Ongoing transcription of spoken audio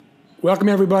Welcome,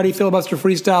 everybody. Filibuster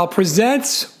Freestyle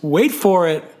presents, wait for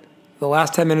it, the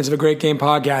last 10 minutes of a great game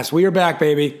podcast. We are back,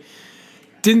 baby.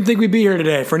 Didn't think we'd be here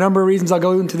today for a number of reasons. I'll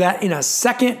go into that in a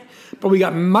second. But we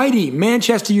got mighty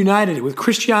Manchester United with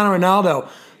Cristiano Ronaldo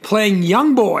playing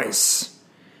Young Boys.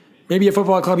 Maybe a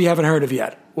football club you haven't heard of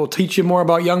yet. We'll teach you more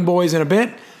about Young Boys in a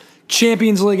bit.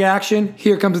 Champions League action.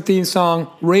 Here comes the theme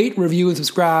song. Rate, review, and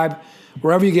subscribe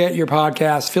wherever you get your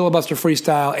podcast. Filibuster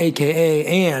Freestyle,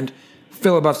 a.k.a. and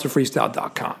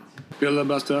filibusterfreestyle.com.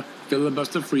 Filibuster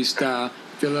freestyle.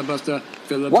 Filibuster.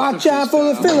 Watch out for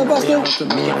the filibuster.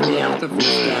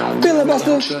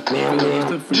 Filibuster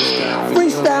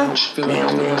freestyle.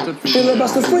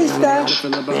 Filibuster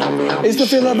freestyle. It's the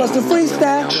filibuster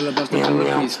freestyle.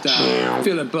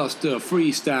 Filibuster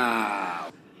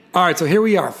freestyle. All right, so here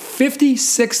we are.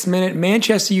 56th minute.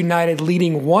 Manchester United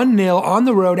leading 1-0 on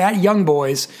the road at Young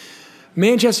Boys.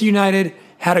 Manchester United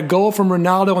had a goal from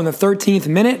Ronaldo in the 13th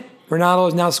minute. Ronaldo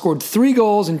has now scored 3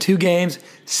 goals in 2 games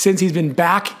since he's been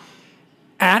back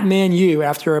at Man U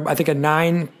after, I think, a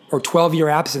 9 or 12-year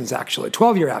absence, actually.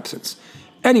 12-year absence.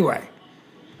 Anyway,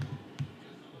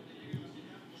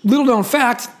 little known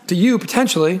fact to you,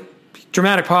 potentially,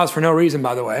 dramatic pause for no reason,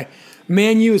 by the way,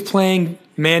 Man U is playing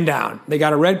man down. They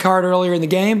got a red card earlier in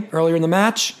the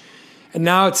match, and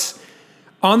now it's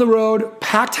on the road,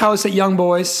 packed house at Young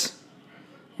Boys.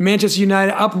 Manchester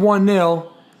United up 1-0,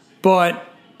 but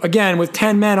again, with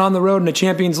 10 men on the road in a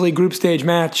Champions League group stage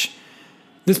match,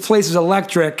 this place is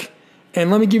electric.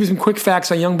 And let me give you some quick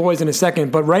facts on Young Boys in a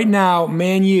second. But right now,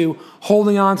 Man U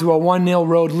holding on to a 1-0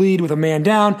 road lead with a man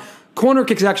down. Corner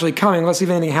kick's actually coming. Let's see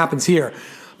if anything happens here.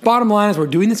 Bottom line is we're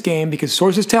doing this game because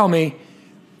sources tell me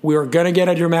we're going to get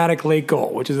a dramatic late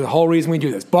goal, which is the whole reason we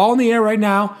do this. Ball in the air right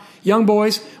now. Young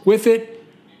Boys with it.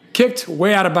 Kicked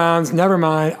way out of bounds. Never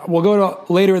mind. We'll go to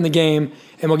later in the game,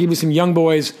 and we'll give you some Young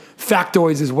Boys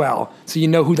factoids as well, so you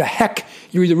know who the heck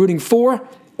you're either rooting for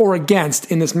or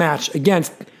against in this match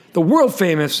against the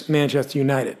world-famous Manchester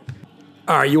United.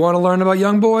 All right, you want to learn about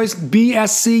Young Boys?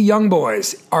 BSC Young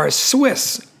Boys are a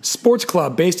Swiss sports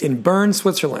club based in Bern,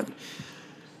 Switzerland.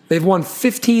 They've won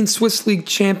 15 Swiss League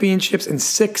championships and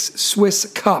 6 Swiss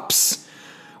Cups.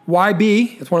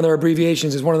 YB, that's one of their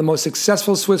abbreviations, is one of the most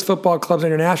successful Swiss football clubs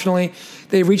internationally.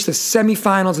 They reached the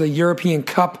semifinals of the European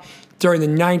Cup during the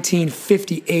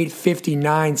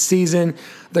 1958-59 season.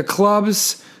 The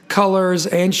club's colors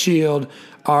and shield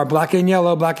are black and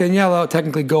yellow,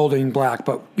 technically gold and black,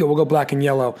 but we'll go black and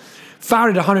yellow.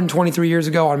 Founded 123 years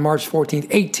ago on March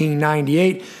 14th,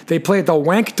 1898. They play at the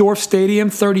Wankdorf Stadium,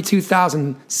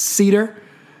 32,000-seater.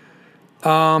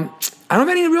 I don't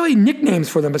have any really nicknames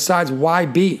for them besides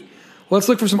YB. Let's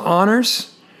look for some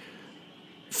honors.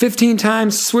 15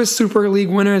 times Swiss Super League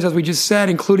winners, as we just said,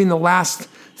 including the last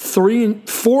 4 in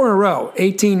a row,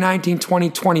 18, 19, 20,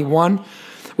 21,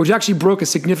 which actually broke a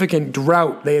significant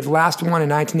drought. They had last won in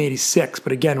 1986,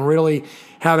 but again, really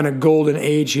having a golden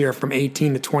age here from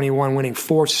 18 to 21, winning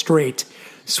 4 straight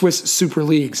Swiss Super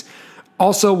Leagues.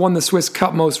 Also won the Swiss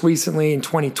Cup most recently in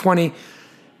 2020.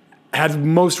 Had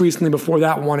most recently before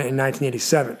that won it in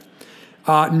 1987.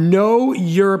 No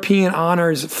European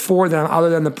honors for them other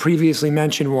than the previously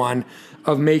mentioned one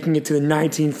of making it to the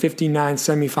 1959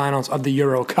 semifinals of the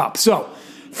Euro Cup. So,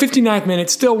 59th minute,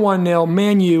 still 1-0.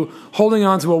 Man U holding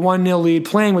on to a 1-0 lead,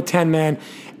 playing with 10 men.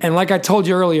 And like I told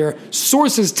you earlier,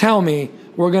 sources tell me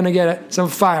we're going to get some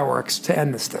fireworks to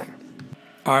end this thing.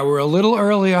 All right, we're a little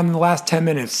early on the last 10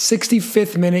 minutes.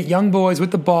 65th minute, Young Boys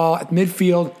with the ball at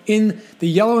midfield in the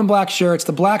yellow and black shirts,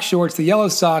 the black shorts, the yellow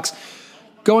socks,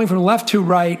 going from left to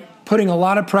right, putting a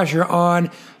lot of pressure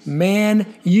on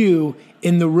Man U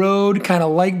in the road, kind of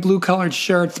light blue-colored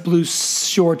shirts, blue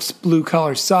shorts,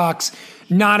 blue-colored socks.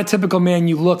 Not a typical Man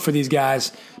U look for these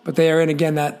guys, but they are in,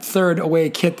 again, that third away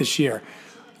kit this year.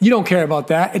 You don't care about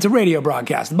that. It's a radio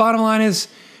broadcast. The bottom line is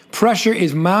pressure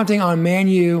is mounting on Man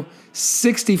U.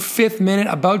 65th minute,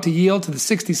 about to yield to the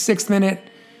 66th minute.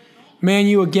 Man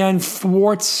U again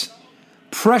thwarts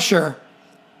pressure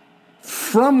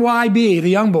from YB, the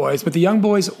Young Boys. But the Young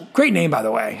Boys, great name, by the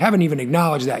way. Haven't even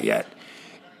acknowledged that yet.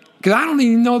 Because I don't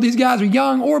even know these guys are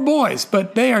young or boys,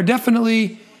 but they are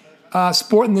definitely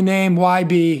sporting the name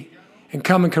YB and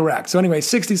coming correct. So anyway,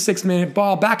 66th minute,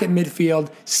 ball back at midfield.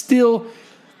 Still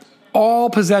all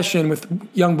possession with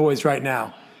Young Boys right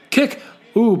now. Kick,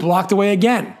 blocked away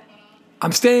again.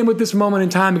 I'm staying with this moment in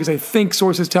time because I think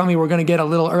sources tell me we're going to get a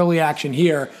little early action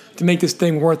here to make this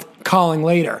thing worth calling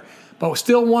later. But we're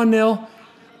still 1-0.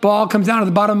 Ball comes down to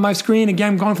the bottom of my screen.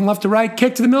 Again, going from left to right.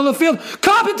 Kick to the middle of the field.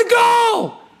 Cop it to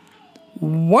goal!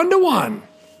 1-1.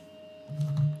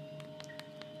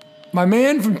 My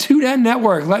man from 210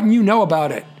 Network letting you know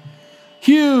about it.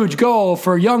 Huge goal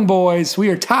for Young Boys. We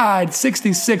are tied,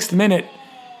 66th minute.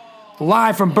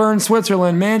 Live from Bern,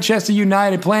 Switzerland. Manchester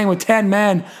United playing with 10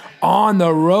 men on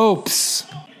the ropes.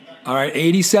 All right,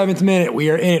 87th minute. We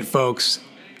are in it, folks.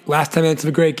 Last 10 minutes of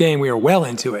a great game. We are well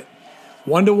into it.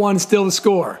 1-1 still the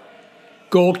score.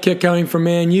 Goal kick coming from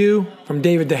Man U, from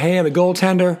David De Gea, the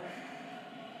goaltender.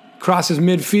 Crosses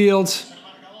midfield.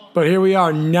 But here we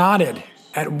are, knotted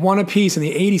at one apiece in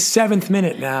the 87th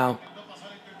minute now.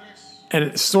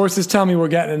 And sources tell me we're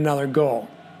getting another goal.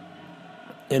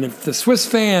 And if the Swiss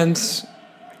fans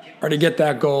are to get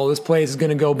that goal, this place is going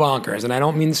to go bonkers. And I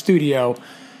don't mean the studio.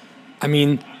 I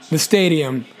mean the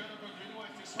stadium,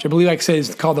 which I believe, like I said,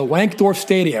 is called the Wankdorf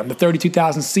Stadium, the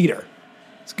 32,000-seater.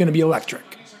 It's going to be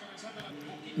electric.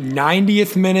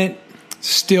 90th minute,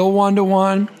 still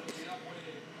 1-1.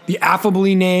 The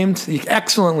excellently named,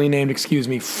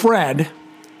 Fred,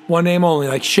 one name only,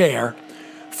 like Cher.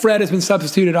 Fred has been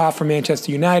substituted off for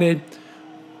Manchester United.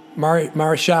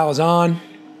 Martial is on.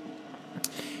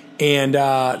 And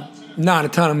not a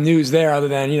ton of news there other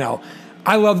than,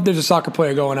 I love that there's a soccer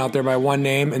player going out there by one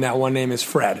name, and that one name is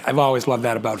Fred. I've always loved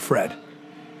that about Fred.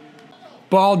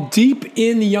 Ball deep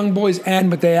in the Young Boys' end,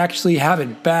 but they actually have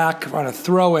it back on a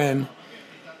throw-in.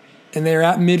 And they're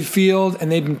at midfield,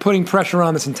 and they've been putting pressure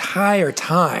on this entire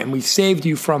time. We've saved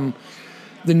you from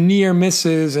the near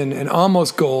misses and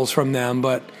almost goals from them.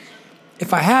 But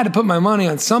if I had to put my money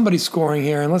on somebody scoring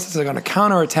here, unless it's like on a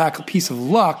counterattack piece of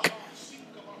luck,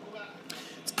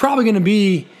 it's probably going to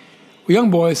be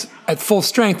Young Boys at full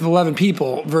strength of 11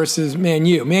 people versus Man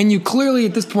U. Man U clearly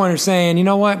at this point are saying, you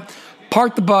know what,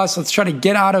 park the bus, let's try to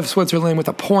get out of Switzerland with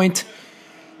a point,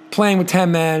 playing with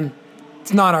 10 men.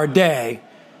 It's not our day.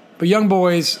 But Young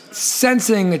Boys,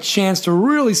 sensing a chance to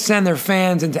really send their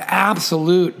fans into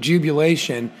absolute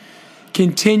jubilation,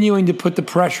 continuing to put the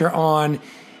pressure on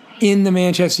in the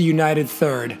Manchester United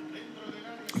third.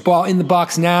 Ball in the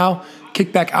box now,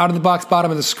 kick back out of the box, bottom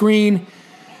of the screen.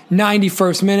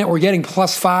 91st minute, we're getting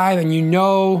 +5,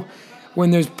 and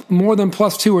when there's more than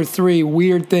 +2 or 3,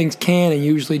 weird things can and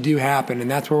usually do happen,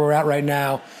 and that's where we're at right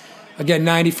now. Again,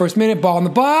 91st minute, ball in the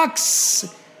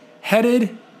box,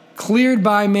 headed, cleared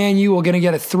by Man U. We're going to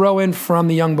get a throw-in from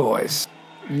the Young Boys.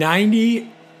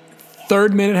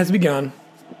 93rd minute has begun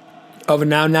of a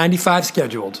now 95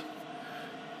 scheduled.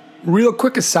 Real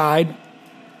quick aside,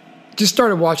 just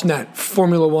started watching that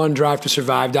Formula One Drive to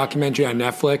Survive documentary on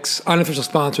Netflix, unofficial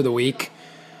sponsor of the week.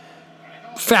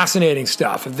 Fascinating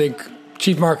stuff. I think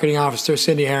Chief Marketing Officer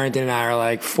Cindy Harrington and I are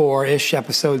like 4-ish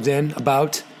episodes in,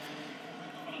 about.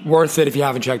 Worth it if you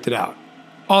haven't checked it out.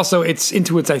 Also, it's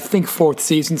into its, I think, 4th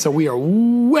season, so we are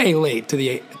way late to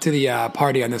the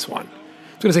party on this one.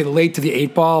 I was going to say late to the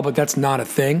 8 ball, but that's not a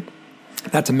thing.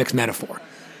 That's a mixed metaphor.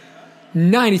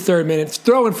 93rd minute,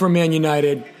 throw-in for Man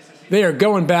United. They are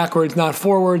going backwards, not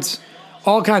forwards.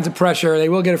 All kinds of pressure. They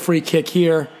will get a free kick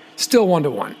here. Still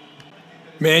 1-1.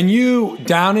 Man U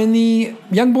down in the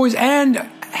Young Boys' end.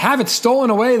 Have it stolen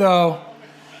away, though.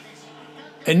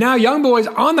 And now Young Boys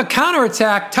on the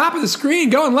counterattack. Top of the screen,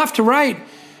 going left to right.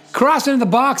 Cross into the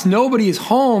box. Nobody is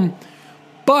home.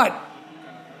 But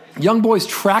Young Boys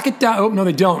track it down. Oh, no,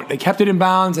 they don't. They kept it in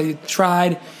bounds. They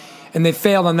tried, and they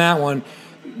failed on that one.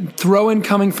 Throw-in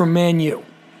coming from Man U.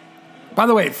 By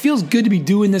the way, it feels good to be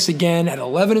doing this again at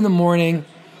 11 in the morning,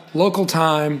 local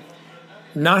time,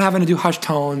 not having to do hushed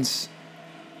tones,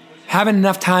 having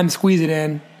enough time to squeeze it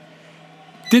in.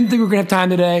 Didn't think we were going to have time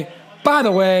today. By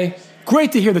the way,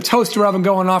 great to hear the toaster oven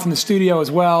going off in the studio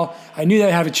as well. I knew that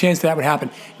I'd have a chance that would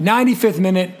happen. 95th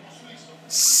minute,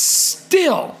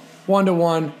 still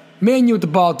 1-1. Man U with the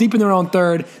ball, deep in their own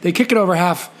third. They kick it over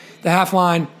the half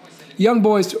line. Young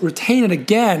Boys retain it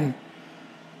again.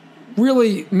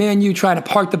 Really, Man U trying to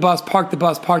park the bus,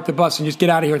 and just get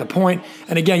out of here at the point.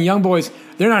 And again, Young Boys,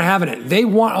 they're not having it. They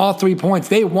want all 3 points.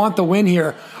 They want the win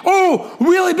here. Oh,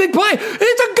 really big play.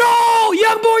 It's a goal!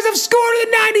 Young Boys have scored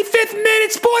in the 95th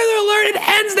minute. Spoiler alert, it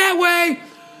ends that way.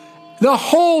 The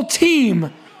whole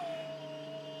team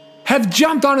have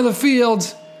jumped onto the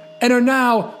field and are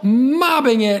now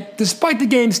mobbing it, despite the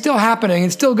game still happening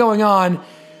and still going on.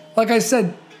 Like I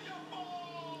said,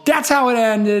 that's how it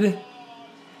ended.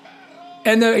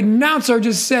 And the announcer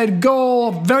just said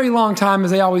goal, very long time,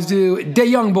 as they always do, De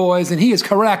Young Boys, and he is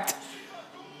correct.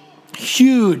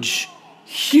 Huge,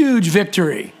 huge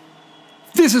victory.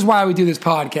 This is why we do this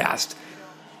podcast.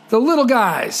 The little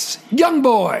guys, Young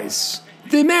Boys,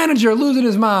 the manager losing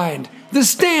his mind, the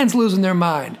stands losing their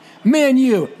mind. Man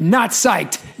U, not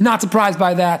psyched, not surprised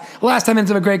by that. Last time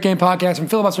into a great game podcast from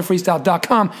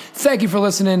filibusterfreestyle.com. Thank you for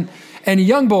listening. And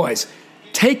Young Boys,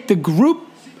 take the group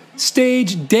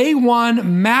stage, day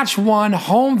one, match one,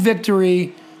 home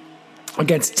victory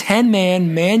against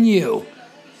 10-man Man U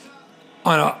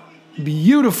on a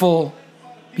beautiful,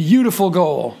 beautiful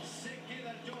goal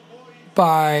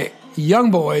by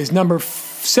Young Boys, number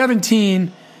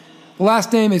 17.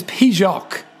 Last name is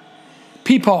Pijok.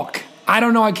 I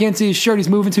don't know. I can't see his shirt. He's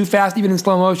moving too fast, even in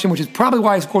slow motion, which is probably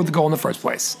why he scored the goal in the first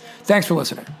place. Thanks for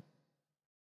listening.